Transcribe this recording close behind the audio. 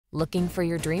Looking for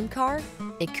your dream car?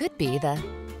 It could be the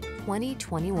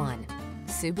 2021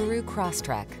 Subaru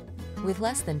Crosstrek. With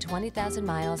less than 20,000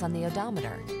 miles on the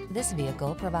odometer, this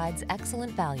vehicle provides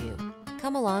excellent value.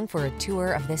 Come along for a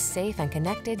tour of this safe and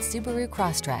connected Subaru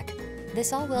Crosstrek.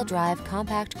 This all-wheel drive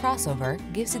compact crossover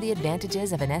gives you the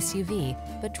advantages of an SUV,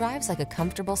 but drives like a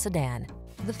comfortable sedan.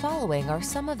 The following are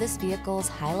some of this vehicle's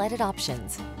highlighted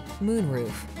options: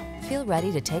 moonroof. Feel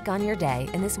ready to take on your day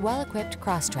in this well-equipped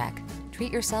Crosstrek.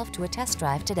 Treat yourself to a test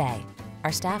drive today.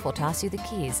 Our staff will toss you the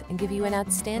keys and give you an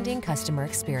outstanding customer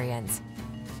experience.